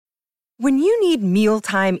When you need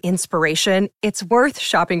mealtime inspiration, it's worth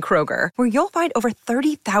shopping Kroger, where you'll find over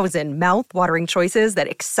 30,000 mouth-watering choices that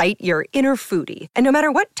excite your inner foodie. And no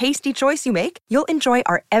matter what tasty choice you make, you'll enjoy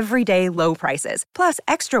our everyday low prices, plus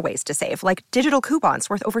extra ways to save, like digital coupons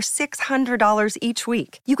worth over $600 each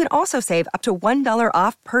week. You can also save up to $1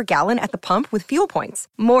 off per gallon at the pump with fuel points.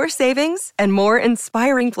 More savings and more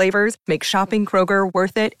inspiring flavors make shopping Kroger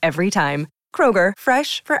worth it every time. Kroger,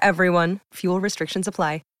 fresh for everyone. Fuel restrictions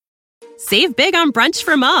apply. Save big on brunch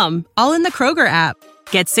for mom, all in the Kroger app.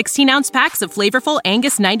 Get 16-ounce packs of flavorful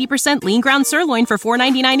Angus 90% lean ground sirloin for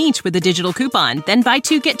 $4.99 each with a digital coupon. Then buy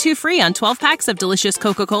 2, get 2 free on 12 packs of delicious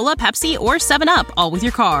Coca-Cola, Pepsi, or 7-Up, all with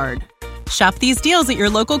your card. Shop these deals at your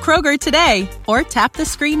local Kroger today, or tap the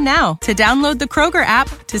screen now to download the Kroger app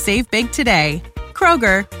to save big today.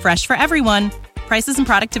 Kroger, fresh for everyone. Prices and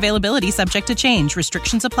product availability subject to change.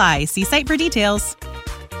 Restrictions apply. See site for details.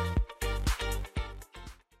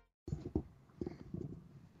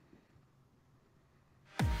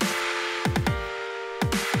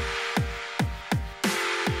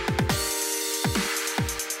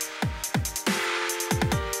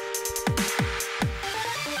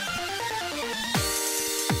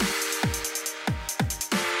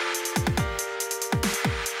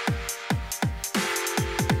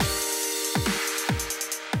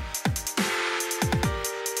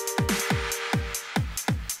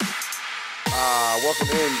 Welcome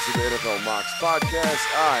into the NFL Mocks podcast.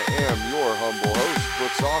 I am your humble host,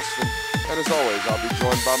 Brooks Austin, and as always, I'll be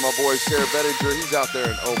joined by my boy, Sayre Bedinger. He's out there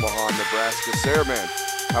in Omaha, Nebraska. Sayre, man,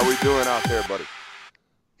 how we doing out there, buddy?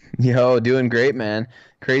 Yo, doing great, man.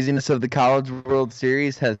 Craziness of the College World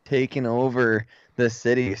Series has taken over the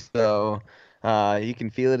city, so you can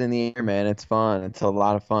feel it in the air, man. It's fun. It's a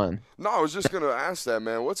lot of fun. No, I was just going to ask that,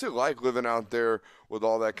 man. What's it like living out there with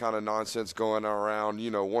all that kind of nonsense going around,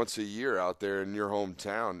 once a year out there in your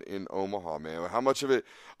hometown in Omaha, man? How much of it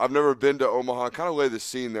 – I've never been to Omaha. Kind of lay the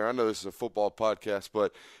scene there. I know this is a football podcast,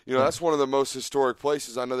 but, that's one of the most historic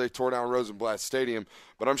places. I know they tore down Rosenblatt Stadium,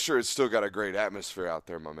 but I'm sure it's still got a great atmosphere out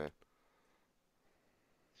there, my man.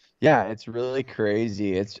 Yeah, it's really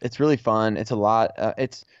crazy. It's really fun. It's a lot.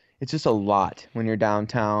 It's just a lot when you're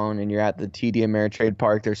downtown and you're at the TD Ameritrade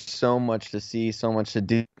Park. There's so much to see, so much to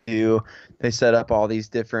do. They set up all these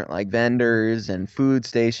different vendors and food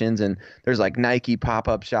stations, and there's Nike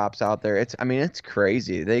pop-up shops out there. It's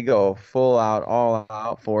crazy. They go full out, all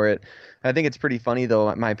out for it. I think it's pretty funny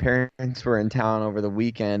though. My parents were in town over the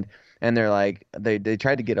weekend, and they're they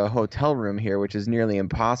tried to get a hotel room here, which is nearly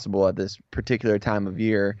impossible at this particular time of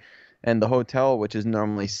year. And the hotel, which is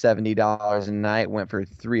normally $70 a night, went for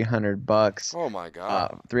 $300. Oh my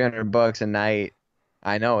God! $300 a night.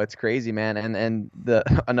 I know, it's crazy, man. And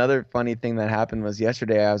another funny thing that happened was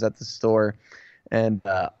yesterday I was at the store, and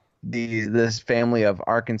this family of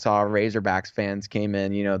Arkansas Razorbacks fans came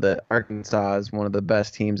in. The Arkansas is one of the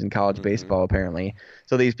best teams in college baseball, apparently.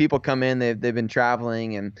 So these people come in. They've been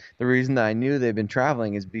traveling, and the reason that I knew they've been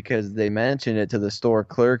traveling is because they mentioned it to the store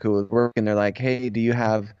clerk who was working. They're like, "Hey, do you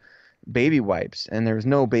have baby wipes?" And there was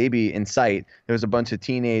no baby in sight. There was a bunch of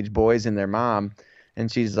teenage boys and their mom,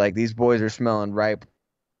 and she's like, "These boys are smelling ripe,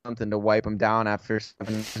 something to wipe them down after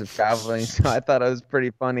 7 years of traveling." So I thought it was pretty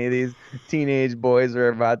funny. These teenage boys are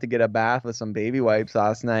about to get a bath with some baby wipes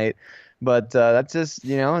last night. But that's just,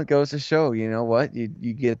 it goes to show, what, you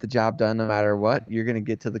get the job done no matter what. You're going to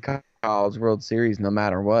get to the College World Series no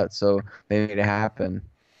matter what. So they made it happen.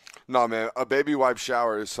 No, man, a baby wipe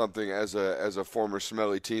shower is something as a former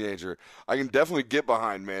smelly teenager I can definitely get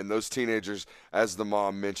behind, man. Those teenagers, as the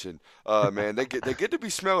mom mentioned, man, they get to be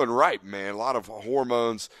smelling ripe, man. A lot of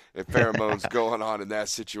hormones and pheromones going on in that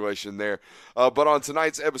situation there. But on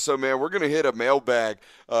tonight's episode, man, we're going to hit a mailbag,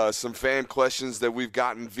 some fan questions that we've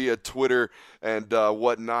gotten via Twitter and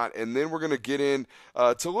whatnot, and then we're going to get in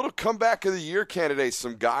to a little comeback of the year candidates,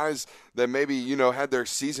 some guys that maybe, had their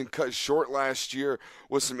season cut short last year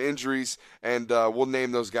with some injuries, and we'll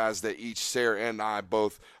name those guys that each Sayre and I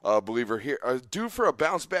both believe are due for a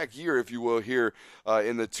bounce-back year, if you will, here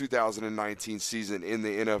in the 2019 season in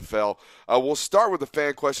the NFL. We'll start with the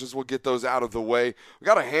fan questions. We'll get those out of the way. We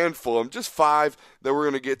got a handful of them, just 5 that we're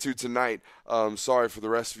going to get to tonight. Sorry for the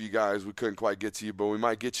rest of you guys. We couldn't quite get to you, but we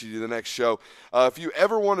might get you to the next show. If you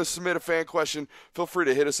ever want to submit a fan question, feel free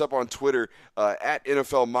to hit us up on Twitter at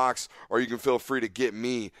NFL Mocks, or you can feel free to get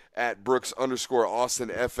me at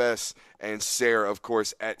Brooks_AustinFS, and Sayre, of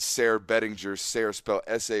course, at Sayre Bedinger. Sayre spelled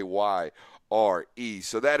SAYRE.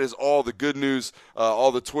 So that is all the good news,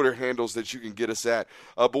 all the Twitter handles that you can get us at.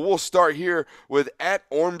 But we'll start here with at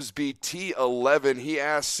OrmsbyT11. He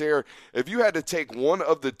asked, Sarah, if you had to take one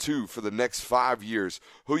of the two for the next 5 years,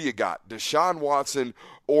 who you got, Deshaun Watson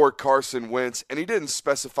or Carson Wentz? And he didn't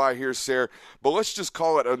specify here, Sarah, but let's just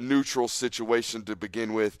call it a neutral situation to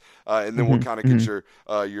begin with, and then we'll kind of get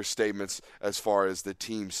your statements as far as the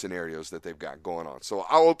team scenarios that they've got going on. So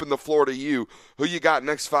I'll open the floor to you. Who you got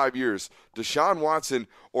next 5 years, Deshaun Watson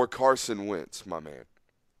or Carson Wentz, my man?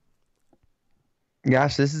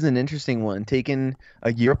 Gosh, this is an interesting one. Taken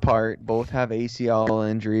a year apart, both have ACL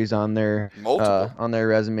injuries on their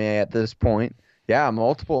resume at this point. Yeah,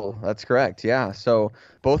 multiple. That's correct. Yeah, so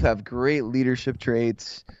both have great leadership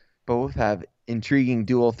traits. Both have intriguing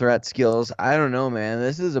dual threat skills. I don't know, man.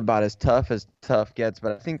 This is about as tough gets,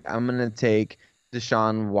 but I think I'm going to take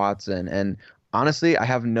Deshaun Watson. And honestly, I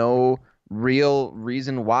have no real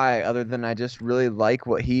reason why other than I just really like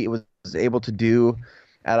what he was able to do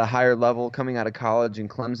at a higher level coming out of college in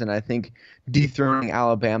Clemson. I think dethroning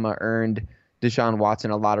Alabama earned Deshaun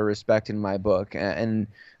Watson a lot of respect in my book. And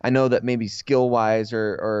I know that maybe skill-wise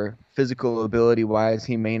or physical ability-wise,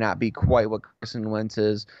 he may not be quite what Carson Wentz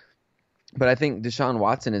is. But I think Deshaun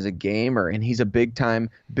Watson is a gamer, and he's a big-time,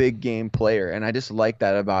 big-game player. And I just like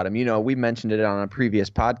that about him. You know, we mentioned it on a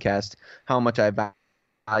previous podcast, how much I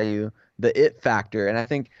value the it factor. And I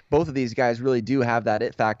think both of these guys really do have that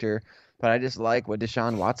it factor. But I just like what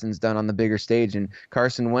Deshaun Watson's done on the bigger stage. And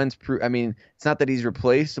Carson Wentz, I mean, it's not that he's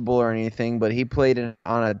replaceable or anything, but he played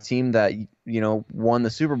on a team that, you know, won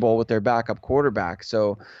the Super Bowl with their backup quarterback.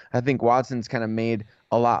 So I think Watson's kind of made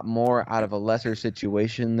a lot more out of a lesser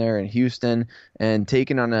situation there in Houston. And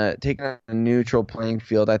taking on a neutral playing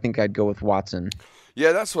field, I think I'd go with Watson.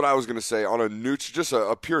 Yeah, that's what I was going to say. On a neutral, just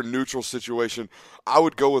a pure neutral situation, I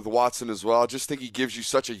would go with Watson as well. I just think he gives you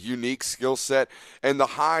such a unique skill set, and the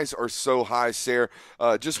highs are so high, Sarah.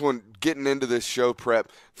 Just when getting into this show prep,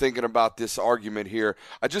 thinking about this argument here,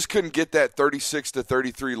 I just couldn't get that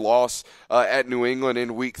 36-33 loss at New England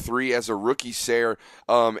in Week 3 as a rookie, Sarah,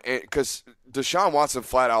 because Deshaun Watson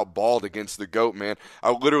flat out balled against the GOAT, man.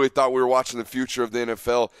 I literally thought we were watching the future of the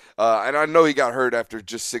NFL, and I know he got hurt after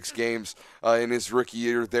just 6 games in his rookie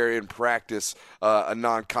year there in practice, a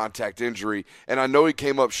non-contact injury, and I know he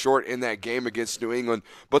came up short in that game against New England,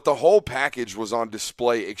 but the whole package was on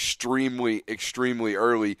display extremely, extremely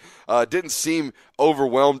early. Didn't seem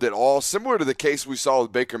overwhelmed at all, similar to the case we saw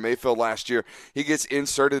with Baker Mayfield last year. He gets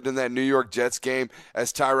inserted in that New York Jets game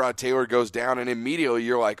as Tyrod Taylor goes down, and immediately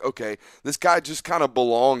you're like, okay, this guy just kind of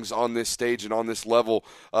belongs on this stage and on this level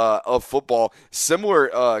of football.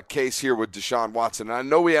 Similar case here with Deshaun Watson. And I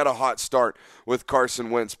know we had a hot start with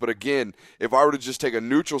Carson Wentz, but again, if I were to just take a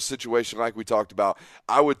neutral situation like we talked about,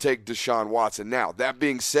 I would take Deshaun Watson. Now, that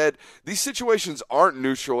being said, these situations aren't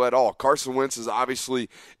neutral at all. Carson Wentz is obviously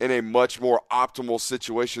in a much more optimal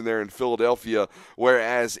situation there in Philadelphia,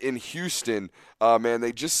 whereas in Houston, man,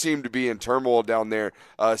 they just seem to be in turmoil down there,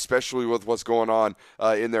 especially with what's going on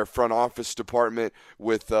in their front office department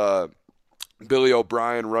with Billy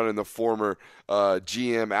O'Brien running the former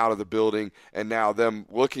GM out of the building, and now them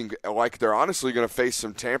looking like they're honestly going to face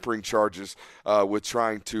some tampering charges with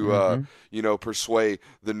trying to, persuade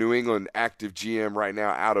the New England active GM right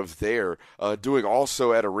now out of there, doing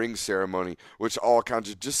also at a ring ceremony, which all kinds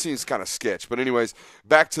of just seems kind of sketch. But anyways,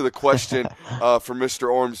 back to the question for Mr.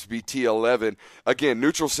 Ormsby T11. Again,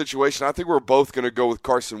 neutral situation. I think we're both going to go with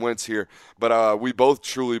Carson Wentz here, but we both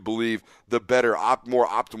truly believe the better, more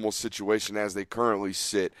optimal situation as they currently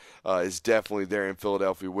sit is definitely there in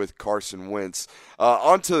Philadelphia with Carson Wentz.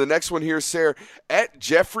 On to the next one here, Sarah. At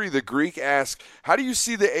Jeffrey the Greek asks, how do you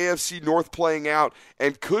see the AFC North playing out,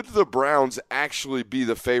 and could the Browns actually be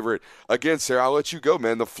the favorite? Again, Sarah, I'll let you go,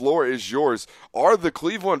 man. The floor is yours. Are the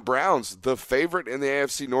Cleveland Browns the favorite in the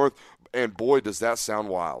AFC North? And boy, does that sound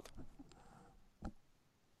wild.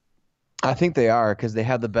 I think they are, because they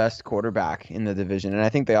have the best quarterback in the division, and I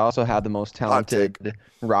think they also have the most talented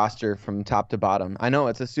roster from top to bottom. I know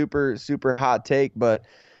it's a super, super hot take, but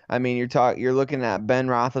I mean, you're looking at Ben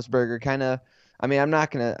Roethlisberger kind of. I mean, I'm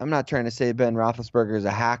not trying to say Ben Roethlisberger is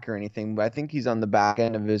a hack or anything, but I think he's on the back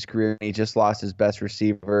end of his career. He just lost his best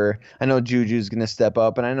receiver. I know Juju's going to step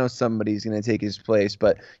up, and I know somebody's going to take his place,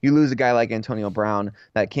 but you lose a guy like Antonio Brown,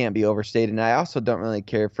 that can't be overstated. And I also don't really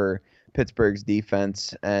care for Pittsburgh's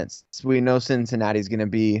defense. And we know Cincinnati's going to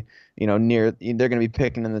be, they're going to be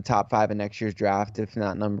picking in the top 5 in next year's draft, if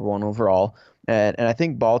not number 1 overall. And I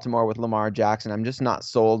think Baltimore with Lamar Jackson, I'm just not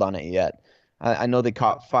sold on it yet. I know they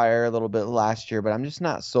caught fire a little bit last year, but I'm just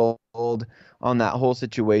not sold on that whole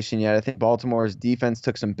situation yet. I think Baltimore's defense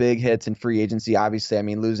took some big hits in free agency. Obviously, I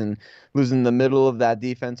mean losing the middle of that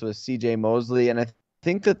defense was C.J. Mosley, and I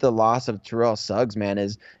think that the loss of Terrell Suggs, man,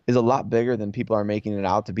 is a lot bigger than people are making it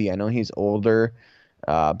out to be. I know he's older,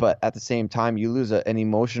 but at the same time, you lose an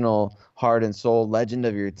emotional, heart and soul legend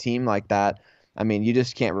of your team like that. I mean, you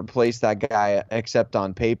just can't replace that guy except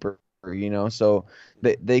on paper, So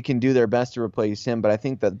they can do their best to replace him, but I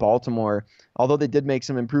think that Baltimore, although they did make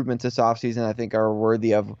some improvements this offseason, I think are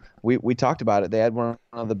worthy of. We talked about it. They had one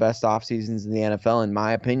of the best off seasons in the NFL, in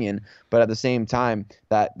my opinion. But at the same time,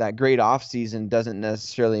 that great off season doesn't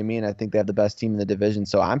necessarily mean I think they have the best team in the division.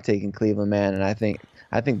 So I'm taking Cleveland, man, and I think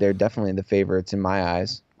they're definitely the favorites in my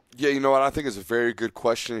eyes. Yeah, you know what? I think it's a very good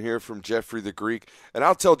question here from Jeffrey the Greek. And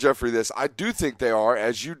I'll tell Jeffrey this. I do think they are,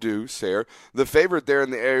 as you do, Sarah, the favorite there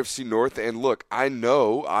in the AFC North. And look, I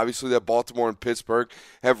know, obviously, that Baltimore and Pittsburgh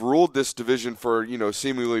have ruled this division for,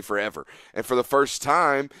 seemingly forever. And for the first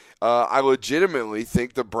time, I legitimately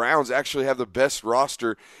think the Browns actually have the best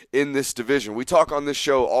roster in this division. We talk on this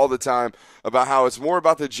show all the time about how it's more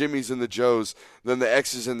about the Jimmies and the Joes than the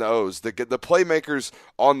X's and the O's. The playmakers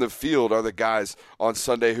on the field are the guys on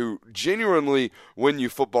Sunday who genuinely win you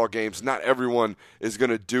football games. Not everyone is going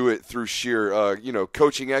to do it through sheer,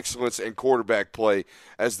 coaching excellence and quarterback play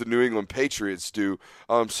as the New England Patriots do.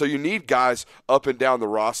 So you need guys up and down the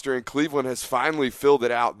roster, and Cleveland has finally filled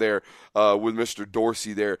it out there with Mr.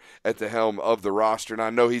 Dorsey there at the helm of the roster. And I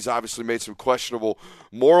know he's obviously made some questionable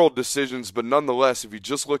moral decisions, but nonetheless, if you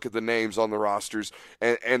just look at the names on the rosters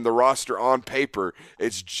and the roster on paper,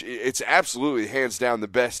 it's absolutely hands down the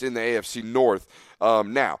best in the AFC North.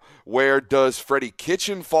 Now, where does Freddie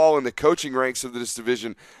Kitchen fall in the coaching ranks of this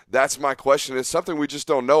division? That's my question. It's something we just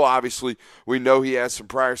don't know, obviously. We know he has some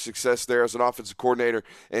prior success there as an offensive coordinator,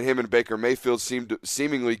 and him and Baker Mayfield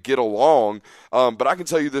seemingly get along. But I can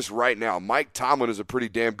tell you this right now. Mike Tomlin is a pretty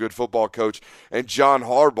damn good football coach, and John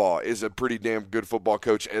Harbaugh is a pretty damn good football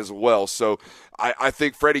coach as well. So I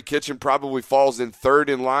think Freddie Kitchen probably falls in third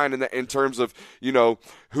in line in terms of,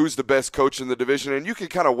 who's the best coach in the division. And you can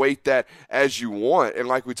kind of weight that as you want. And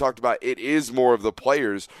like we talked about, it is more of the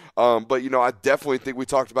players. But, I definitely think we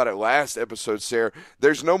talked about it last episode, Sarah.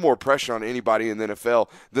 There's no more pressure on anybody in the NFL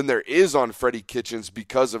than there is on Freddie Kitchens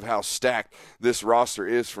because of how stacked this roster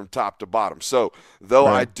is from top to bottom. So, though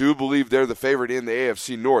I do believe they're the favorite in the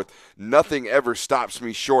AFC North, nothing ever stops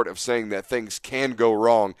me short of saying that things can go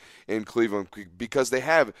wrong in Cleveland because they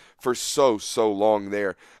have for so long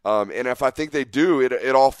there. And if I think they do,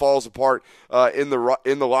 it all falls apart in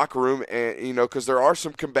the locker room, and because there are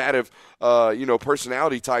some combative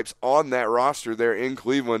personality types on that roster there in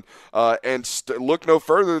Cleveland, and look no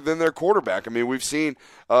further than their quarterback. I mean, we've seen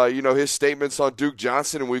his statements on Duke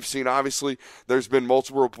Johnson, and we've seen obviously there's been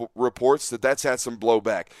multiple reports that's had some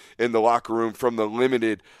blowback in the locker room from the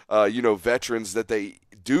limited veterans that they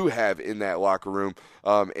do have in that locker room.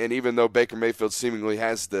 And even though Baker Mayfield seemingly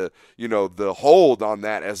has the hold on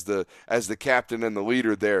that as the captain and the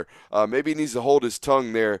leader there, maybe he needs to hold his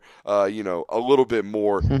tongue there, a little bit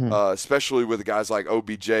more, especially with guys like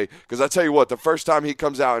OBJ. Because I tell you what, the first time he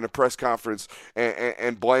comes out in a press conference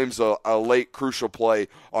and blames a late crucial play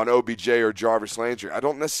on OBJ or Jarvis Landry, I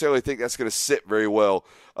don't necessarily think that's going to sit very well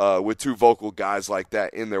with two vocal guys like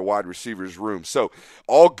that in their wide receivers room. So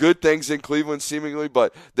all good things in Cleveland seemingly,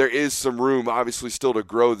 but there is some room obviously still to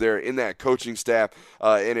grow there in that coaching staff.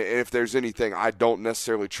 And if there's anything I don't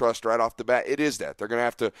necessarily trust right off the bat, it is that. They're going to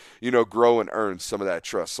have to, grow and earn some of that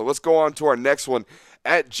trust. So let's go on to our next one.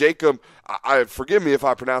 At Jacob, forgive me if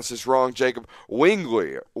I pronounce this wrong, Jacob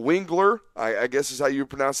Wingler, I guess is how you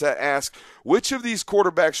pronounce that, asks, which of these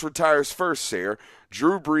quarterbacks retires first, Sarah?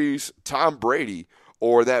 Drew Brees, Tom Brady,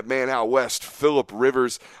 or that man out west, Phillip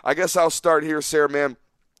Rivers? I guess I'll start here, Sarah, man.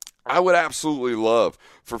 I would absolutely love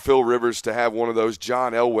for Phil Rivers to have one of those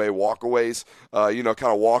John Elway walkaways,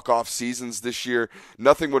 kind of walk-off seasons this year.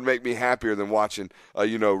 Nothing would make me happier than watching,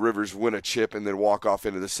 Rivers win a chip and then walk off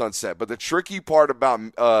into the sunset. But the tricky part about,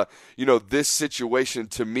 this situation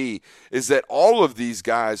to me is that all of these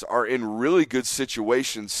guys are in really good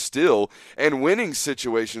situations still, and winning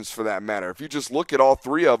situations for that matter. If you just look at all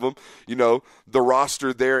three of them, the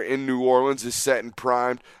roster there in New Orleans is set and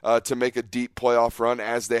primed to make a deep playoff run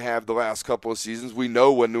as they have have the last couple of seasons. We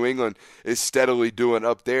know what New England is steadily doing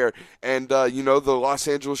up there. And, the Los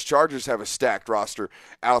Angeles Chargers have a stacked roster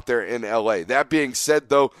out there in L.A. That being said,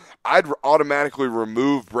 though, I'd automatically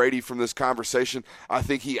remove Brady from this conversation. I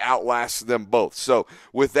think he outlasts them both. So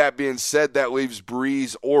with that being said, that leaves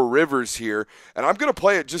Brees or Rivers here. And I'm going to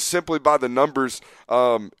play it just simply by the numbers.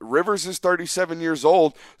 Rivers is 37 years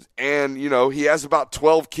old, and, he has about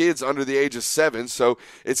 12 kids under the age of 7. So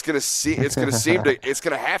it's going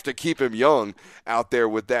to have to keep him young out there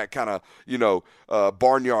with that kind of,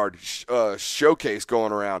 barnyard showcase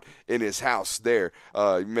going around in his house there.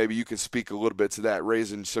 Maybe you can speak a little bit to that,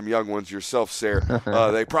 raising some young ones yourself,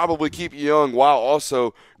 Sarah. They probably keep you young while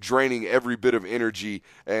also draining every bit of energy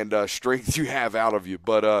and strength you have out of you.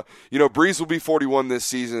 But, Brees will be 41 this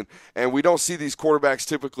season, and we don't see these quarterbacks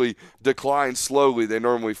typically decline slowly. They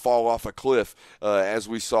normally fall off a cliff, as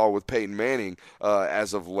we saw with Peyton Manning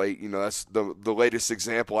as of late. That's the latest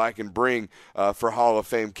example I can bring for Hall of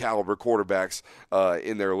Fame caliber quarterbacks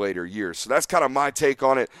in their later years. So that's kind of my take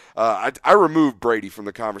on it. I removed Brady from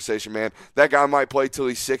the conversation, man. That guy might play till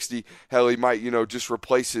he's 60. Hell, he might, just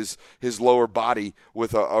replace his lower body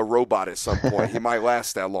with a robot at some point. He might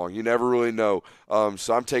last that long. You never really know.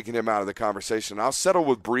 So I'm taking him out of the conversation. I'll settle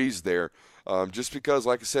with Brees there, just because,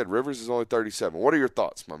 like I said, Rivers is only 37. What are your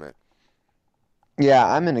thoughts, my man? Yeah,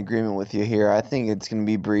 I'm in agreement with you here. I think it's going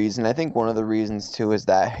to be Brees, and I think one of the reasons too is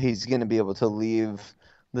that he's going to be able to leave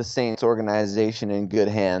the Saints organization in good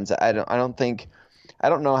hands. I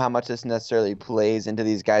don't know how much this necessarily plays into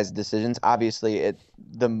these guys' decisions. Obviously,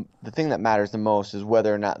 the thing that matters the most is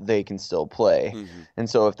whether or not they can still play. Mm-hmm. And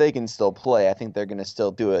so if they can still play, I think they're going to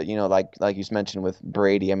still do it. Like you mentioned with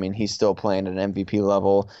Brady, I mean, he's still playing at an MVP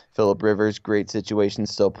level. Phillip Rivers, great situation,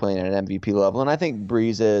 still playing at an MVP level. And I think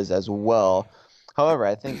Brees is as well. However,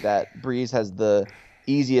 I think that Brees has the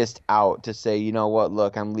easiest out to say, you know what,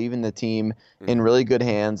 look, I'm leaving the team in really good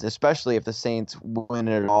hands, especially if the Saints win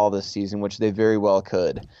it all this season, which they very well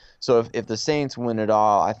could. So if the Saints win it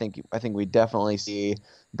all, I think we definitely see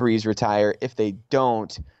Brees retire. If they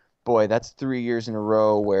don't, boy, that's 3 years in a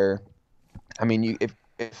row where, I mean,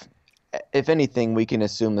 if anything, we can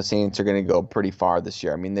assume the Saints are going to go pretty far this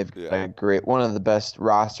year. I mean, they've got one of the best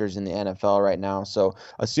rosters in the NFL right now. So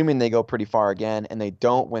assuming they go pretty far again and they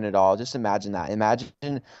don't win it all, just imagine that.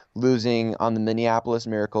 Imagine losing on the Minneapolis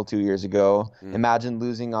Miracle 2 years ago. Imagine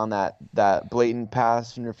losing on that blatant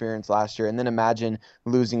pass interference last year. And then imagine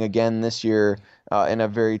losing again this year in a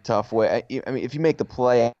very tough way. I mean, if you make the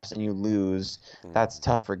playoffs and you lose, that's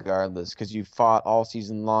tough regardless because you fought all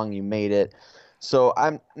season long, you made it. So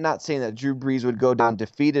I'm not saying that Drew Brees would go down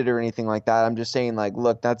defeated or anything like that. I'm just saying, like,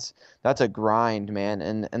 look, that's a grind, man.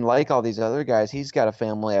 And like all these other guys, he's got a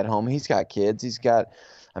family at home. He's got kids. He's been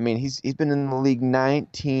in the league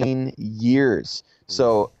 19 years.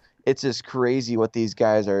 So it's just crazy what these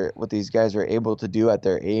guys are able to do at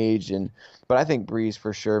their age. But I think Brees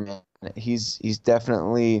for sure, man. He's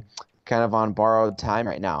definitely kind of on borrowed time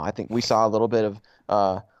right now. I think we saw a little bit of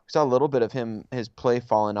his play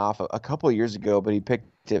falling off a couple of years ago, but he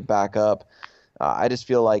picked it back up. I just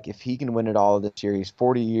feel like if he can win it all this year, he's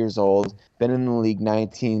 40 years old, been in the league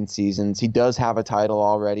 19 seasons. He does have a title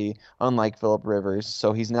already, unlike Phillip Rivers.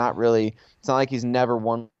 So it's not like he's never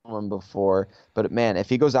won one before. But, man, if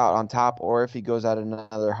he goes out on top or if he goes out in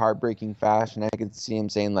another heartbreaking fashion, I could see him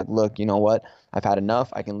saying, like, look, you know what? I've had enough.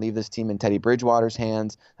 I can leave this team in Teddy Bridgewater's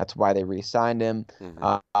hands. That's why they re-signed him.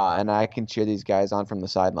 And I can cheer these guys on from the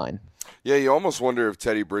sideline. Yeah, you almost wonder if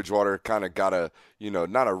Teddy Bridgewater kind of got a,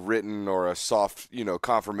 not a written or a soft,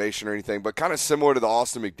 confirmation or anything, but kind of similar to the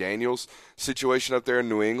Austin McDaniels situation up there in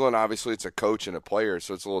New England. Obviously, it's a coach and a player,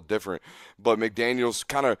 so it's a little different. But McDaniels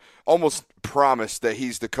kind of almost promised that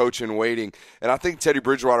he's the coach in waiting. And I think Teddy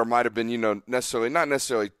Bridgewater might have been, not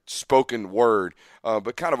necessarily spoken word,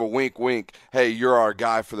 but kind of a wink, wink. Hey, you're our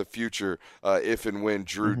guy for the future if and when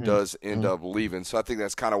Drew does end up leaving. So I think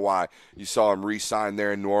that's kind of why you saw him re-sign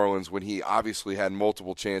there in New Orleans when he obviously had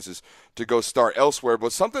multiple chances to go start elsewhere.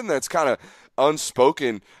 But something that's kind of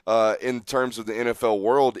unspoken in terms of the NFL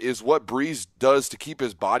world is what Brees does to keep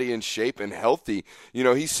his body in shape and healthy.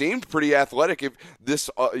 He seemed pretty athletic if this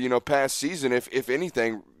past season, if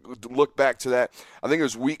anything. Look back to that, I think it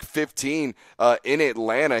was week 15 in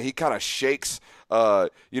Atlanta. He kind of shakes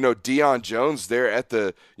Deion Jones there at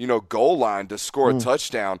the, goal line to score a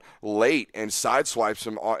touchdown late and sideswipes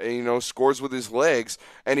him, scores with his legs.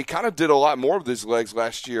 And he kind of did a lot more with his legs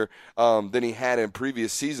last year than he had in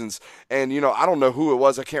previous seasons. And, I don't know who it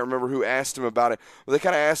was. I can't remember who asked him about it. But they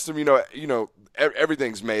kind of asked him,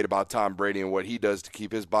 everything's made about Tom Brady and what he does to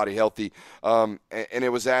keep his body healthy. And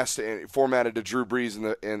it was asked and formatted to Drew Brees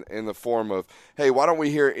in the form of, hey, why don't we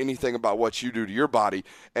hear anything about what you do to your body?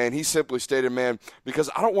 And he simply stated, man, because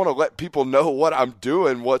I don't want to let people know what I'm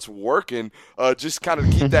doing, what's working, just kind of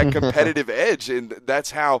keep that competitive edge. And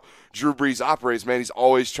that's how Drew Brees operates, man. He's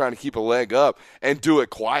always trying to keep a leg up and do it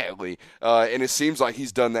quietly. And it seems like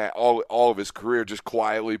he's done that all of his career, just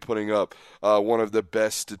quietly putting up one of the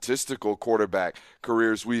best statistical quarterback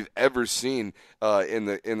careers we've ever seen in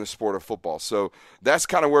the sport of football. So that's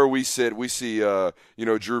kind of where we sit. We see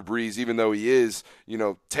Drew Brees, even though he is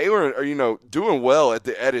Taylor, doing well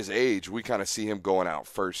at his age, we kind of see him going out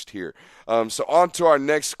first here. So on to our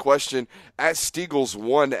next question. At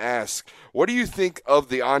Stiegles1 asks, what do you think of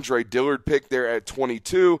the Andre Dillard pick there at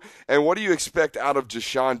 22, and what do you expect out of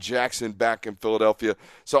Deshaun Jackson back in Philadelphia?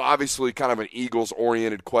 So obviously kind of an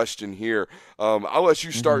Eagles-oriented question here. I'll let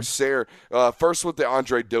you start, Sayre. First with the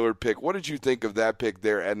Andre Dillard pick. What did you think of that pick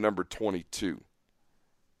there at number 22?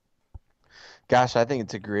 Gosh, I think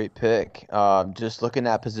it's a great pick. Just looking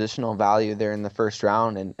at positional value there in the first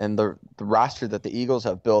round and the roster that the Eagles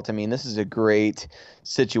have built, I mean, this is a great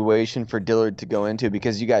situation for Dillard to go into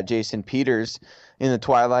because you got Jason Peters in the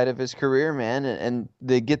twilight of his career, man, and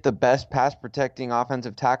they get the best pass-protecting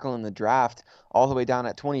offensive tackle in the draft all the way down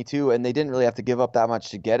at 22, and they didn't really have to give up that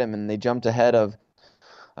much to get him, and they jumped ahead of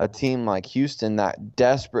a team like Houston that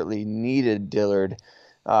desperately needed Dillard.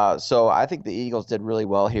 So I think the Eagles did really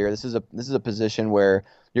well here. This is a position where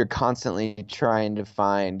you're constantly trying to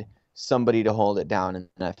find somebody to hold it down in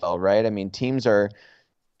the NFL, right? I mean, teams are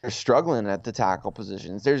struggling at the tackle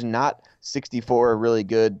positions. There's not 64 really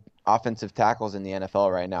good offensive tackles in the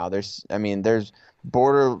NFL right now. There's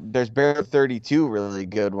barely 32 really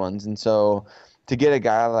good ones, and so to get a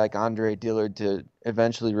guy like Andre Dillard to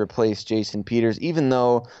eventually replace Jason Peters, even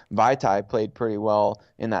though Vaitai played pretty well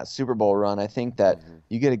in that Super Bowl run, I think that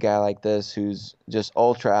you get a guy like this who's just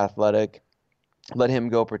ultra athletic. Let him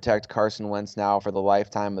go protect Carson Wentz now for the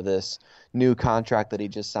lifetime of this new contract that he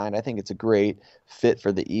just signed. I think it's a great fit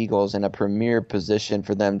for the Eagles and a premier position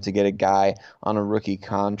for them to get a guy on a rookie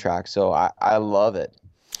contract. So I love it.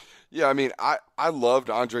 Yeah, I mean, I loved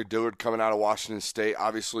Andre Dillard coming out of Washington State.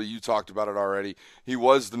 Obviously, you talked about it already. He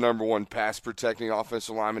was the number one pass-protecting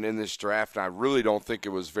offensive lineman in this draft, and I really don't think it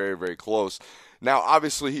was very, very close. Now,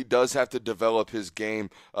 obviously, he does have to develop his game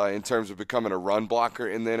in terms of becoming a run blocker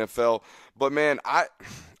in the NFL. But, man, I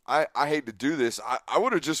hate to do this. I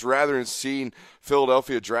would have just rather seen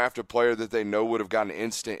Philadelphia draft a player that they know would have gotten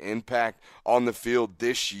instant impact on the field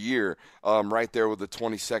this year, right there with the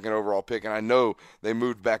 22nd overall pick. And I know they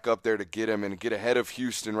moved back up there to get him and get ahead of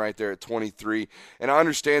Houston right there at 23. And I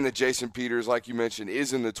understand that Jason Peters, like you mentioned,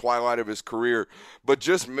 is in the twilight of his career. But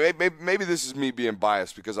just maybe this is me being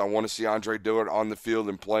biased because I want to see Andre Dillard on the field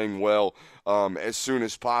and playing well as soon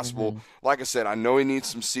as possible. Like I said, I know he needs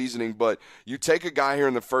some seasoning, but you take a guy here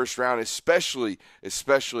in the first round, especially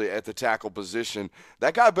at the tackle position,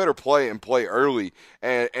 that guy better play and play early.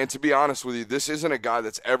 And to be honest with you, this isn't a guy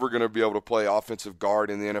that's ever going to be able to play offensive guard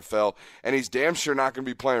in the NFL, and he's damn sure not going to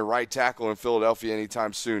be playing right tackle in Philadelphia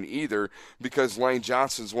anytime soon either, because Lane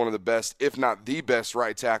Johnson's one of the best, if not the best,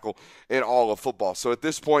 right tackle in all of football. So at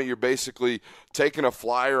this point, you're basically taking a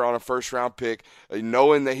flyer on a first-round pick,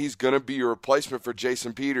 knowing that he's going to be your replacement for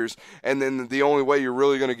Jason Peters, and then the only way you're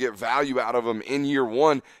really going to get value out of him in year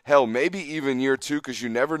one, hell, maybe even year two, because you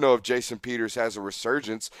never know if Jason Peters has a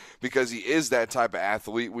resurgence because he is that type of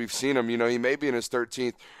athlete. We've seen him, he may be in his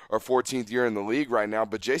 13th or 14th year in the league right now,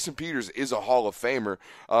 but Jason Peters is a Hall of Famer,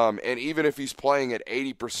 and even if he's playing at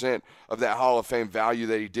 80% of that Hall of Fame value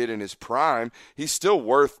that he did in his prime, he's still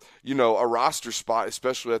worth, a roster spot,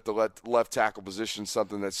 especially at the left tackle position,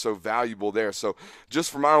 something that's so valuable there. So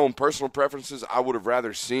just for my own personal preferences, I would have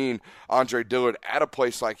rather seen Andre Dillard at a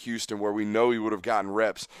place like Houston where we know he would have gotten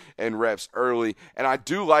reps early. And I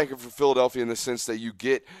do like it for Philadelphia in the sense that you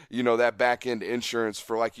get, that back-end insurance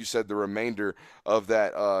for, like you said, the remainder of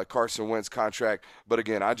that Carson Wentz contract. But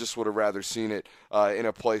again, I just would have rather seen it in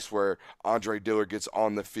a place where Andre Dillard gets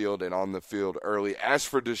on the field and on the field early. As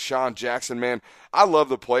for Deshaun Jackson, man, I love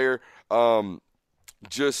the player. As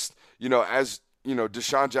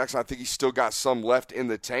Deshaun Jackson, I think he's still got some left in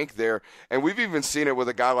the tank there. And we've even seen it with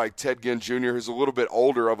a guy like Ted Ginn Jr., who's a little bit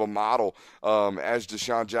older of a model as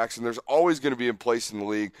Deshaun Jackson. There's always going to be a place in the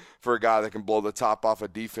league for a guy that can blow the top off a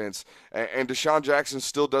defense. And Deshaun Jackson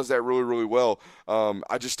still does that really, really well.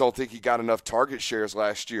 I just don't think he got enough target shares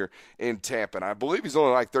last year in Tampa. And I believe he's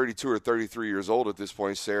only like 32 or 33 years old at this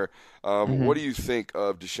point, Sarah. What do you think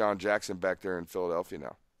of Deshaun Jackson back there in Philadelphia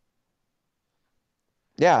now?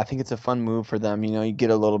 Yeah, I think it's a fun move for them. You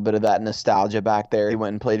get a little bit of that nostalgia back there. He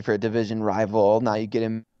went and played for a division rival. Now you get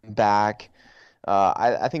him back.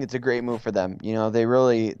 I think it's a great move for them. They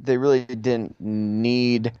really didn't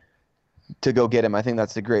need to go get him. I think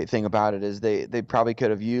that's the great thing about it is they probably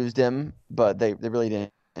could have used him, but they really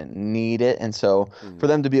didn't need it. And so for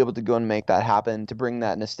them to be able to go and make that happen, to bring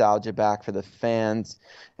that nostalgia back for the fans,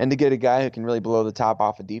 and to get a guy who can really blow the top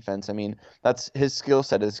off of defense, I mean, that's his skill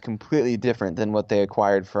set is completely different than what they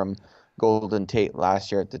acquired from Golden Tate last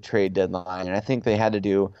year at the trade deadline. And I think they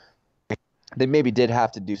maybe did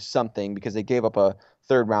have to do something because they gave up a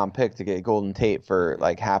third-round pick to get Golden Tate for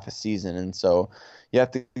like half a season. And so you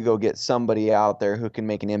have to go get somebody out there who can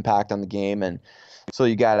make an impact on the game. And so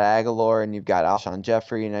you got Aguilar, and you've got Alshon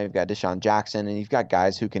Jeffrey, and now you've got Deshaun Jackson, and you've got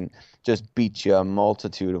guys who can just beat you a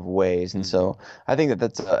multitude of ways. And so I think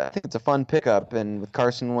it's a fun pickup. And with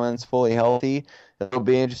Carson Wentz fully healthy, it'll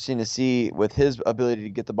be interesting to see with his ability to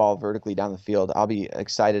get the ball vertically down the field. I'll be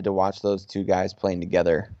excited to watch those two guys playing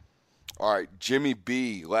together. All right, Jimmy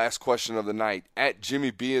B, last question of the night. At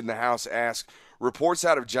Jimmy B in the house asks, reports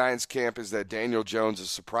out of Giants camp is that Daniel Jones is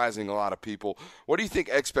surprising a lot of people. What do you think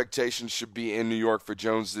expectations should be in New York for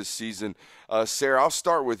Jones this season? Sarah, I'll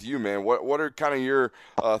start with you, man. What are kind of your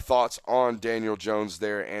thoughts on Daniel Jones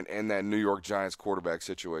there and that New York Giants quarterback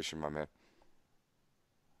situation, my man?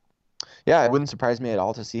 Yeah, it wouldn't surprise me at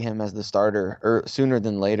all to see him as the starter sooner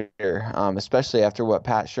than later, especially after what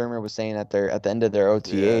Pat Shurmur was saying at the end of their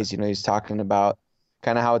OTAs. Yeah. He's talking about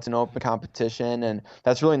kind of how it's an open competition, and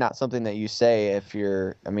that's really not something that you say if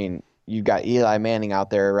you've got Eli Manning out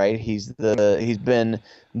there, right? He's been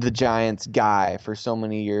the Giants guy for so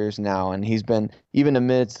many years now, and he's been, even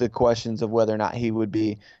amidst the questions of whether or not he would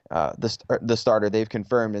be the starter, they've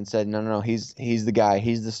confirmed and said, no, he's the guy,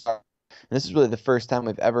 he's the starter. And this is really the first time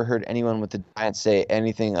we've ever heard anyone with the Giants say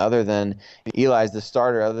anything other than Eli's the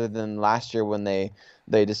starter, other than last year when they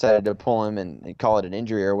decided to pull him and call it an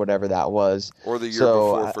injury or whatever that was. Or the year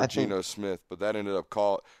before for Geno Smith, but that ended up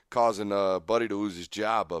causing Buddy to lose his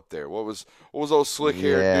job up there. What was old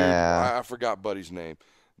slick-haired dude? I forgot Buddy's name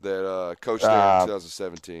that coached there in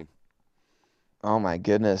 2017. Oh, my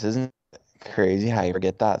goodness. Isn't it crazy how you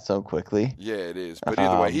forget that so quickly? Yeah, it is. But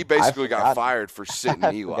either way, he basically got fired for sitting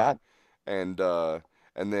Eli. And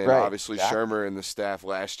then obviously Shurmur and the staff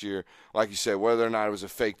last year, like you said, whether or not it was a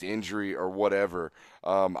faked injury or whatever,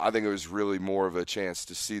 I think it was really more of a chance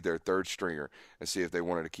to see their third stringer and see if they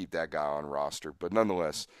wanted to keep that guy on roster. But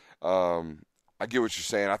nonetheless, I get what you're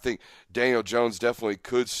saying. I think Daniel Jones definitely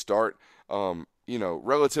could start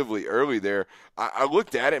relatively early there. I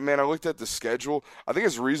looked at it, man. I looked at the schedule. I think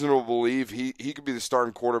it's reasonable to believe he could be the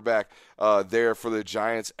starting quarterback there for the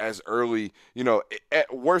Giants as early,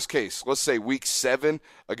 at worst case, let's say week 7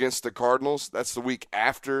 against the Cardinals. That's the week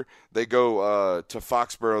after they go to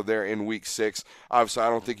Foxborough there in week 6. Obviously, I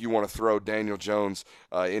don't think you want to throw Daniel Jones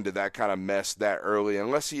into that kind of mess that early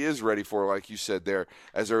unless he is ready for, like you said there,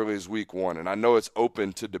 as early as week 1. And I know it's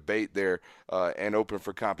open to debate there and open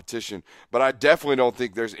for competition, but I definitely don't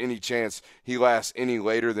think there's any chance he lasts any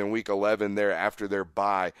later than week 11 there after their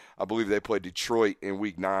bye. I believe they play Detroit in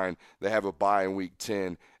week 9. They have a bye in week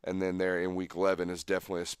 10, and then there in week 11 is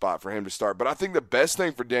definitely a spot for him to start. But I think the best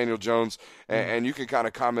thing for Daniel Jones, and you can kind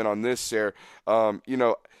of comment on this, Sarah,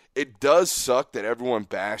 it does suck that everyone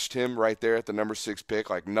bashed him right there at the number 6 pick.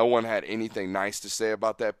 Like, no one had anything nice to say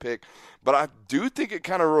about that pick. But I do think it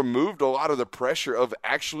kind of removed a lot of the pressure of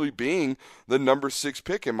actually being the number 6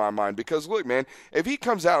 pick in my mind. Because, look, man, if he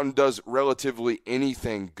comes out and does relatively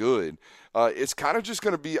anything good, it's kind of just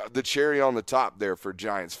going to be the cherry on the top there for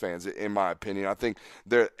Giants fans, in my opinion. I think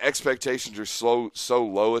their expectations are so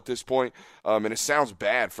low at this point, and it sounds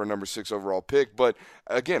bad for a number 6 overall pick. But,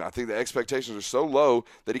 again, I think the expectations are so low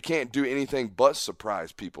that he can't do anything but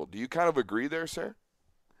surprise people. Do you kind of agree there, sir?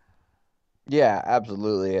 Yeah,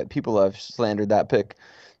 absolutely. People have slandered that pick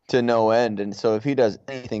to no end, and so if he does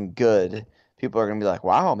anything good, people are going to be like,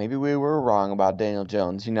 wow, maybe we were wrong about Daniel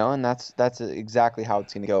Jones, and that's exactly how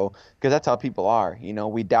it's going to go, because that's how people are.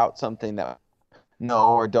 We doubt something that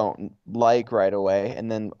know or don't like right away,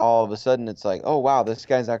 and then all of a sudden it's like, oh, wow, this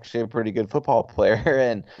guy's actually a pretty good football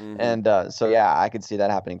player, and so, yeah, I could see that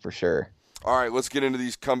happening for sure. All right, let's get into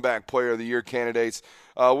these comeback player of the year candidates.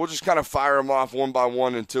 We'll just kind of fire them off one by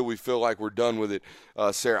one until we feel like we're done with it.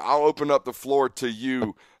 Sarah, I'll open up the floor to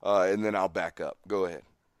you, and then I'll back up. Go ahead.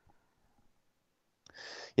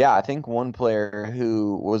 Yeah, I think one player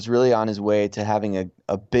who was really on his way to having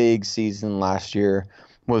a big season last year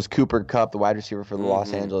was Cooper Kupp, the wide receiver for the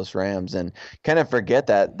Los Angeles Rams, and kind of forget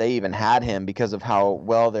that they even had him because of how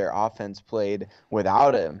well their offense played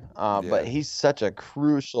without him. But he's such a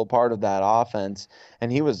crucial part of that offense,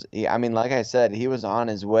 and I mean, like I said, he was on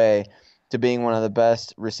his way to being one of the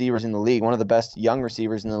best receivers in the league, one of the best young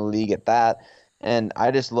receivers in the league at that. And I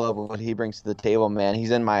just love what he brings to the table, man.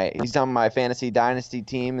 He's on my fantasy dynasty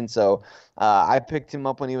team, and so I picked him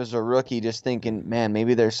up when he was a rookie, just thinking, man,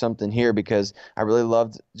 maybe there's something here, because I really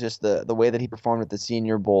loved just the way that he performed at the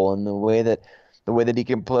Senior Bowl and the way that he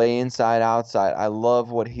can play inside outside. I love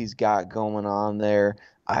what he's got going on there.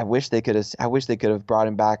 I wish they could have brought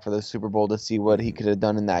him back for the Super Bowl to see what he could have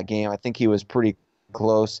done in that game. I think he was pretty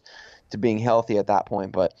close to being healthy at that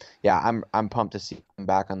point. But yeah, I'm pumped to see him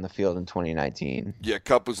back on the field in 2019. Yeah,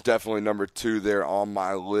 Kupp was definitely number 2 there on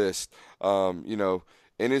my list.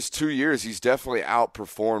 In his 2 years, he's definitely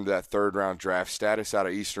outperformed that third-round draft status out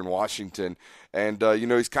of Eastern Washington. And,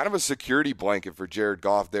 he's kind of a security blanket for Jared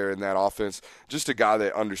Goff there in that offense. Just a guy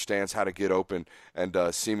that understands how to get open and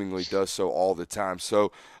seemingly does so all the time.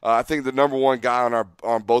 So I think the number one guy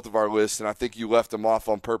on both of our lists, and I think you left him off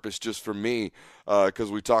on purpose just for me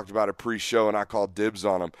because we talked about it pre-show and I called dibs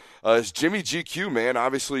on him, is Jimmy GQ, man.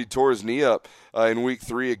 Obviously, he tore his knee up in Week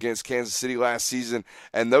 3 against Kansas City last season.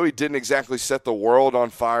 And though he didn't exactly set the world on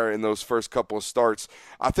fire in those first couple of starts,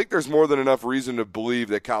 I think there's more than enough reason to believe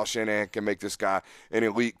that Kyle Shanahan can make this guy an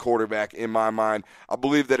elite quarterback in my mind. I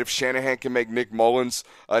believe that if Shanahan can make Nick Mullins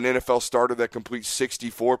an NFL starter that completes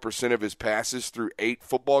 64% of his passes through 8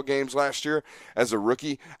 football games last year as a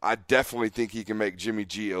rookie, I definitely think he can make Jimmy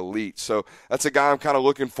G elite. So that's a guy I'm kind of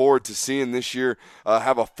looking forward to seeing this year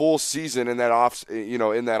have a full season in that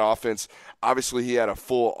offense. Obviously, he had a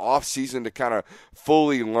full off season to kind of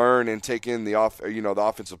fully learn and take in the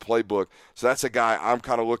offensive playbook. So that's a guy I'm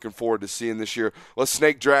kind of looking forward to seeing this year. Let's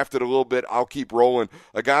snake draft it a little bit. I'll keep rolling.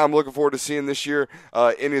 A guy I'm looking forward to seeing this year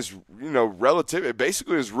in his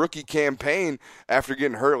basically his rookie campaign after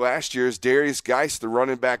getting hurt last year is Darius Geist, the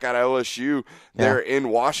running back out of LSU there in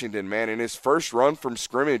Washington, man. In his first run from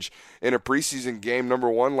scrimmage in a preseason game, number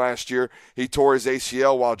 1 last year, he tore his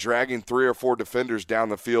ACL while dragging 3 or 4 defenders down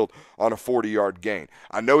the field on a 40-yard gain.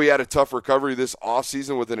 I know he had a tough recovery this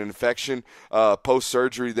offseason with an infection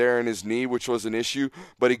post-surgery there in his knee, which was an issue,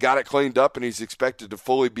 but he got it cleaned up, and he's expected to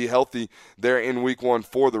fully be healthy there in Week 1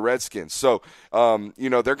 for the Redskins. So,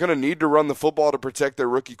 they're going to need to run the football to protect their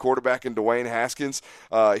rookie quarterback in Dwayne Haskins.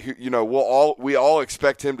 We all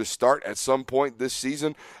expect him to start at some point this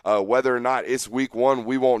season. Whether or not it's Week 1,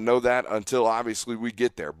 we won't know that until obviously we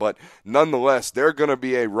get there. But nonetheless, they're going to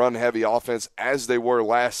be a run-heavy offense as they were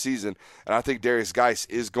last season, and I think Darius Geist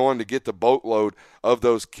is going to get the boatload of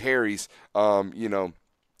those carries,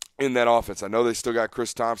 in that offense. I know they still got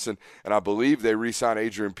Chris Thompson, and I believe they re-signed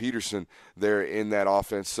Adrian Peterson there in that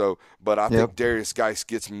offense. So, but I think Darius Geist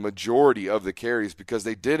gets majority of the carries because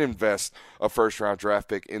they did invest a first-round draft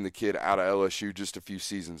pick in the kid out of LSU just a few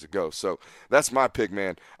seasons ago. So that's my pick,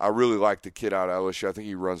 man. I really like the kid out of LSU. I think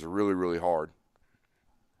he runs really, really hard.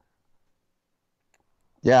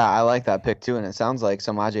 Yeah, I like that pick too, and it sounds like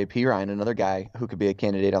Samaje Perine, another guy who could be a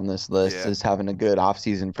candidate on this list, is having a good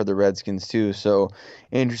offseason for the Redskins too. So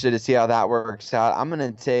interested to see how that works out. I'm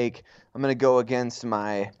gonna go against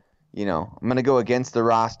the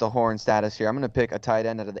Ross DeHorn status here. I'm gonna pick a tight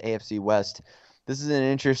end out of the AFC West. This is an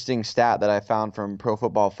interesting stat that I found from Pro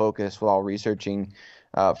Football Focus while researching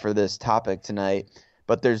for this topic tonight.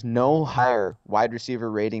 But there's no higher wide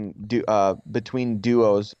receiver rating between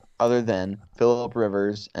duos other than Phillip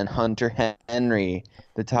Rivers and Hunter Henry,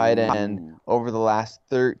 the tight end, over the last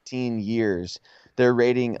 13 years. Their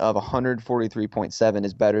rating of 143.7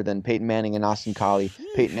 is better than Peyton Manning and Austin Collie,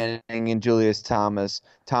 Peyton Manning and Julius Thomas,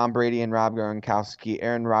 Tom Brady and Rob Gronkowski,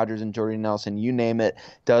 Aaron Rodgers and Jordy Nelson. You name it,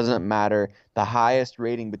 doesn't matter. The highest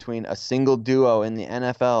rating between a single duo in the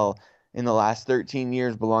NFL in the last 13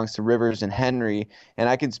 years belongs to Rivers and Henry. And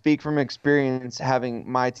I can speak from experience having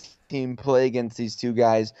my team play against these two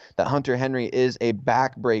guys that Hunter Henry is a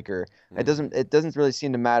backbreaker. It doesn't really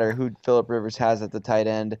seem to matter who Phillip Rivers has at the tight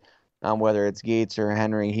end, whether it's Gates or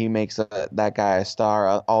Henry. He makes that guy a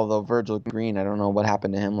star. Although Virgil Green, I don't know what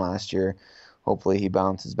happened to him last year. Hopefully he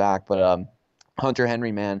bounces back. But Hunter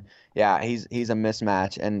Henry, man, yeah, he's a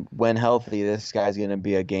mismatch, and when healthy, this guy's going to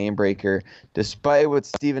be a game breaker. Despite what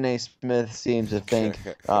Stephen A. Smith seems to think,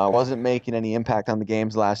 wasn't making any impact on the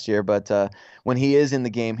games last year, but when he is in the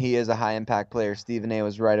game, he is a high impact player. Stephen A.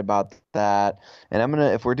 was right about that. And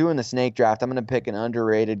if we're doing the snake draft, I'm gonna pick an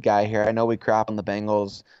underrated guy here. I know we crap on the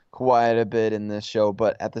Bengals quite a bit in this show,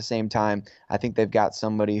 but at the same time, I think they've got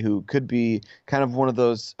somebody who could be kind of one of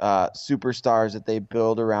those superstars that they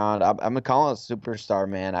build around. I'm gonna call him a superstar,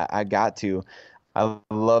 man. I got to. I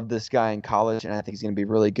love this guy in college, and I think he's gonna be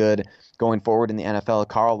really good going forward in the NFL.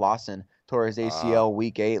 Carl Lawson tore his ACL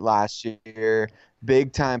week 8 last year.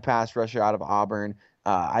 Big time pass rusher out of Auburn.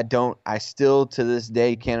 I still to this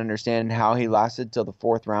day can't understand how he lasted till the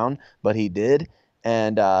 4th round, but he did.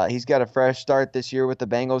 And he's got a fresh start this year with the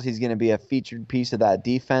Bengals. He's going to be a featured piece of that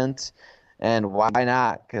defense. And why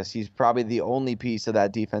not? Because he's probably the only piece of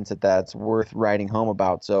that defense that's worth writing home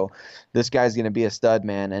about. So this guy's going to be a stud,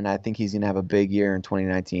 man, and I think he's going to have a big year in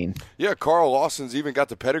 2019. Yeah, Carl Lawson's even got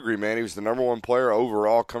the pedigree, man. He was the number 1 player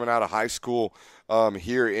overall coming out of high school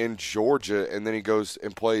here in Georgia, and then he goes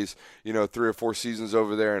and plays, 3 or 4 seasons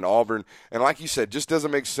over there in Auburn. And like you said, just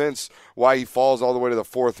doesn't make sense why he falls all the way to the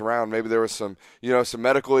 4th round. Maybe there was some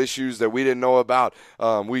medical issues that we didn't know about.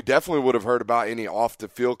 We definitely would have heard about any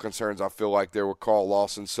off-the-field concerns, I feel like, there with Carl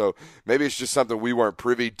Lawson. So maybe it's just something we weren't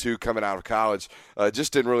privy to coming out of college. It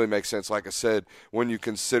just didn't really make sense, like I said, when you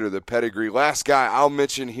consider the pedigree. Last guy I'll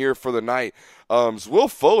mention here for the night, Will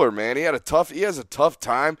Fuller, man. He has a tough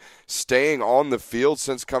time staying on the field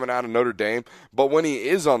since coming out of Notre Dame, but when he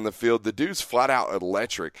is on the field, the dude's flat out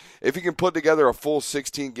electric. If he can put together a full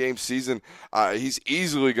 16-game season, he's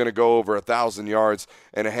easily going to go over 1,000 yards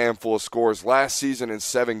and a handful of scores. Last season in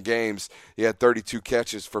 7 games, he had 32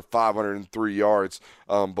 catches for 503 yards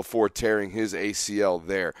before tearing his ACL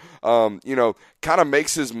there. Kind of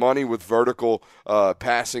makes his money with vertical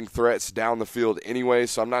passing threats down the field anyway,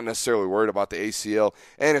 so I'm not necessarily worried about the ACL.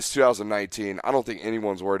 And it's 2019. I don't think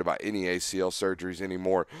anyone's worried about any ACL surgeries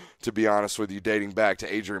anymore, to be honest with you, dating back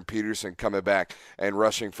to Adrian Peterson coming back and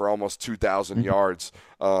rushing for almost 2,000 yards,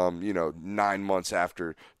 9 months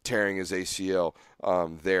after tearing his ACL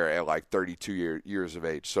there at like 32 years of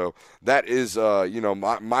age. So that is,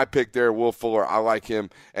 my pick there, Will Fuller. I like him.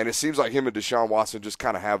 And it seems like him and Deshaun Watson just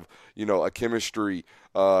kind of have, a chemistry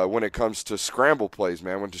when it comes to scramble plays,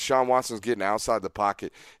 man. When Deshaun Watson's getting outside the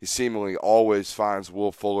pocket, he seemingly always finds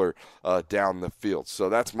Will Fuller down the field. So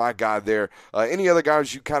that's my guy there. Any other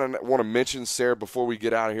guys you kind of want to mention, Sarah, before we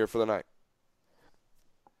get out of here for the night?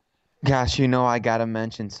 Gosh, I got to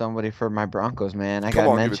mention somebody for my Broncos, man. I got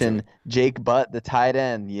to mention Jake Butt, the tight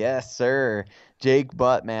end. Yes, sir. Jake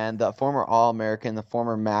Butt, man, the former All-American, the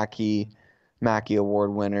former Mackey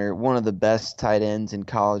Award winner, one of the best tight ends in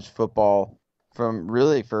college football from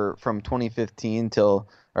 2015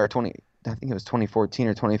 I think it was 2014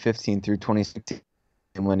 or 2015 through 2016.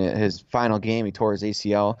 And when his final game, he tore his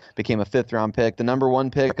ACL, became a 5th-round pick, the number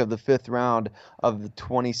 1 pick of the 5th round of the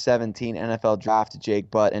 2017 NFL draft,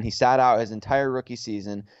 Jake Butt. And he sat out his entire rookie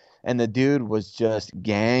season, and the dude was just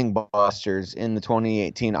gangbusters in the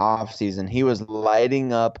 2018 offseason. He was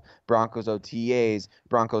lighting up Broncos OTAs,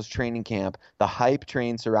 Broncos training camp. The hype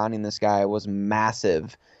train surrounding this guy was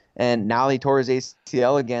massive. And now he tore his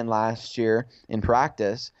ACL again last year in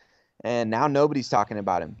practice. And now nobody's talking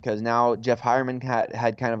about him because now Jeff Heuerman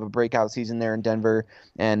had kind of a breakout season there in Denver,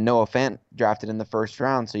 and Noah Fant drafted in the 1st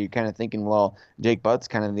round. So you're kind of thinking, well, Jake Butt's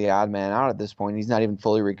kind of the odd man out at this point. He's not even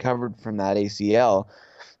fully recovered from that ACL.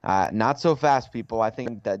 Not so fast, people. I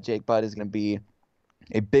think that Jake Butt is going to be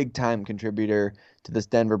a big-time contributor to this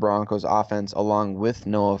Denver Broncos offense along with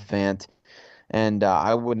Noah Fant. And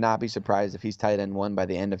I would not be surprised if he's tight end 1 by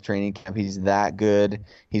the end of training camp. He's that good.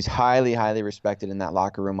 He's highly, highly respected in that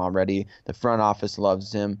locker room already. The front office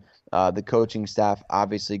loves him. The coaching staff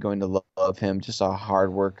obviously going to love him. Just a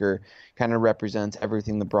hard worker. Kind of represents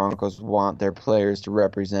everything the Broncos want their players to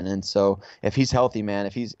represent. And so if he's healthy, man,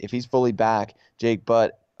 if he's fully back, Jake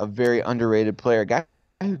Butt, a very underrated player. Guy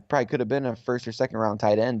who probably could have been a 1st or 2nd round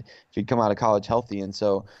tight end if he'd come out of college healthy. And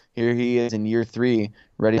so here he is in year 3,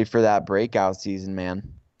 ready for that breakout season, man.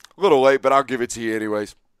 A little late, but I'll give it to you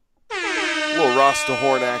anyways. A little Rasta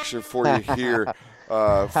horn action for you here.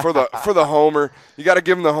 For the homer, you got to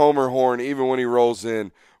give him the homer horn even when he rolls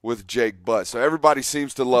in with Jake Butt. So everybody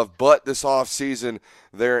seems to love Butt this offseason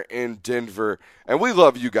there in Denver. And we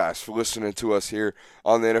love you guys for listening to us here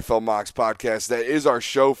on the NFL Mocks podcast. That is our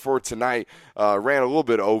show for tonight. Ran a little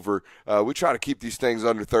bit over. We try to keep these things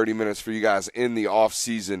under 30 minutes for you guys in the off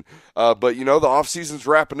season. But the off season's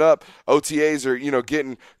wrapping up. OTAs are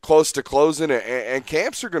getting close to closing, and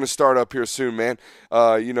camps are going to start up here soon, man.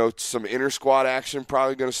 Some inter squad action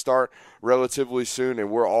probably going to start relatively soon,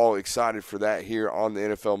 and we're all excited for that here on the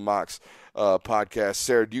NFL Mocks podcast.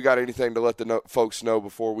 Sarah, do you got anything to let the folks know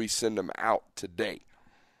before we send them out today?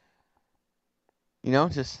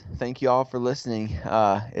 Just thank you all for listening.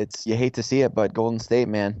 You hate to see it, but Golden State,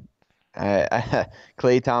 man,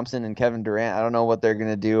 Klay Thompson and Kevin Durant, I don't know what they're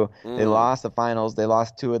going to do. They lost the finals. They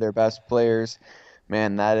lost two of their best players.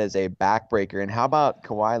 Man, that is a backbreaker. And how about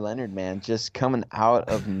Kawhi Leonard, man, just coming out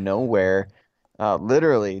of nowhere?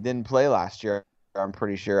 Literally didn't play last year, I'm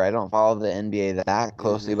pretty sure. I don't follow the NBA that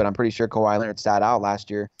closely, but I'm pretty sure Kawhi Leonard sat out last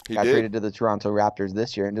year. Got traded to the Toronto Raptors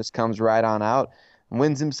this year and just comes right on out.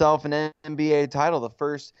 Wins himself an NBA title.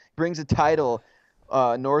 Brings a title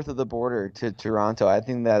north of the border to Toronto. I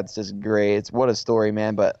think that's just great. What a story,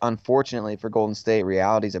 man. But unfortunately for Golden State,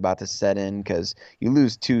 reality's about to set in because you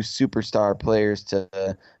lose two superstar players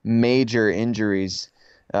to major injuries.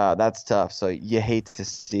 That's tough. So you hate to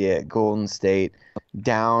see it. Golden State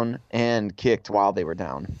down and kicked while they were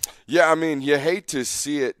down. Yeah, I mean, you hate to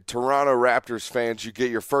see it. Toronto Raptors fans, you get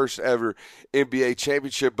your first ever NBA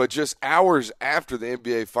championship, but just hours after the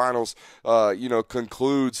NBA Finals,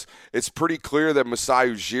 concludes, it's pretty clear that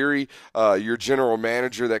Masai Ujiri, your general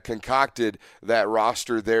manager that concocted that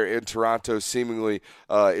roster there in Toronto, seemingly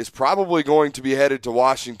is probably going to be headed to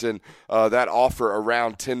Washington. That offer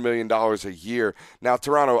around $10 million a year. Now,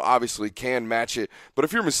 Toronto obviously can match it, but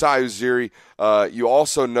if you're Masai Ujiri, you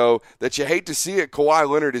also know that you hate to see it. Kawhi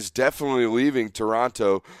Leonard is definitely leaving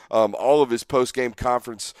Toronto. All of his post-game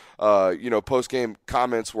conference, post-game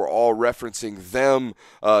comments were all referencing them,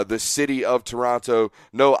 the city of Toronto.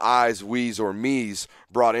 No I's, we's, or me's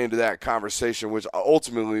brought into that conversation, which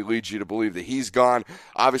ultimately leads you to believe that he's gone.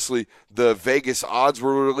 Obviously, the Vegas odds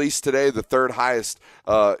were released today, the third highest,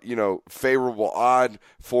 favorable odd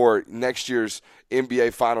for next year's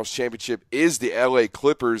NBA Finals championship is the LA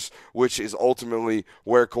Clippers, which is ultimately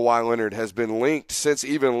where Kawhi Leonard has been linked since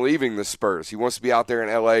even leaving the Spurs. He wants to be out there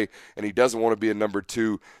in LA, and he doesn't want to be a number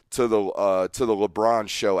two to the LeBron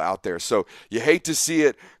show out there. So you hate to see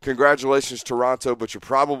it. Congratulations, Toronto, but you're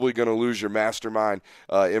probably going to lose your mastermind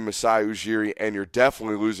in Masai Ujiri, and you're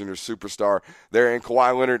definitely losing your superstar there in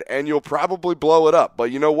Kawhi Leonard, and you'll probably blow it up.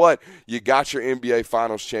 But you know what? You got your NBA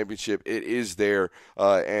Finals championship. It is there,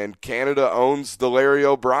 and Canada owns the Larry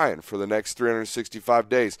O'Brien for the next 365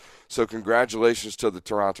 days. So congratulations to the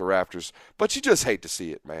Toronto Raptors. But you just hate to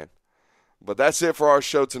see it, man. But that's it for our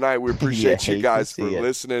show tonight. We appreciate you guys for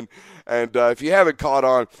listening. And if you haven't caught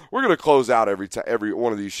on, we're going to close out every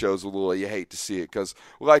one of these shows with a little you hate to see it, because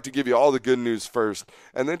we like to give you all the good news first,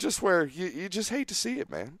 and then just where you just hate to see it,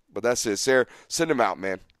 man. But that's it. Sarah, send them out,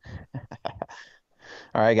 man.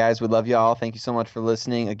 All right, guys, we love you all. Thank you so much for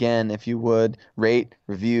listening. Again, if you would, rate,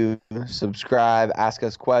 review, subscribe, ask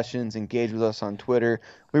us questions, engage with us on Twitter.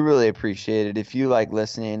 We really appreciate it. If you like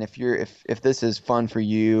listening, if this is fun for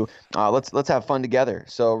you, let's have fun together.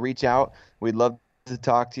 So reach out. We'd love to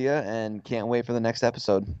talk to you, and can't wait for the next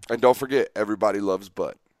episode. And don't forget, everybody loves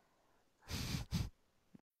Bud.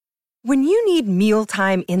 When you need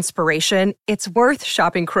mealtime inspiration, it's worth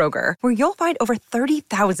shopping Kroger, where you'll find over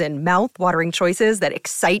 30,000 mouth-watering choices that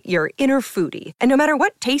excite your inner foodie. And no matter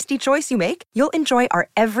what tasty choice you make, you'll enjoy our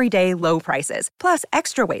everyday low prices, plus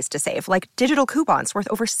extra ways to save, like digital coupons worth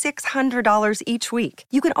over $600 each week.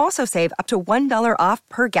 You can also save up to $1 off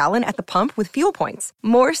per gallon at the pump with fuel points.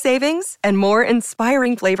 More savings and more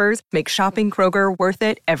inspiring flavors make shopping Kroger worth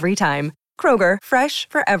it every time. Kroger, fresh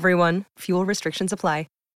for everyone. Fuel restrictions apply.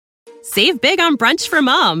 Save big on brunch for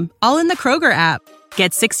mom, all in the Kroger app.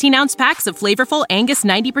 Get 16-ounce packs of flavorful Angus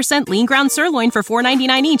 90% lean ground sirloin for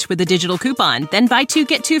 $4.99 each with a digital coupon. Then buy 2,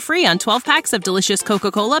 get 2 free on 12 packs of delicious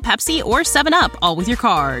Coca-Cola, Pepsi, or 7-Up, all with your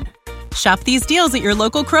card. Shop these deals at your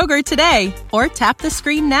local Kroger today, or tap the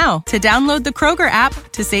screen now to download the Kroger app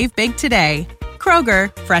to save big today.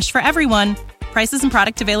 Kroger, fresh for everyone. Prices and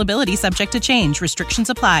product availability subject to change. Restrictions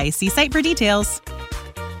apply. See site for details.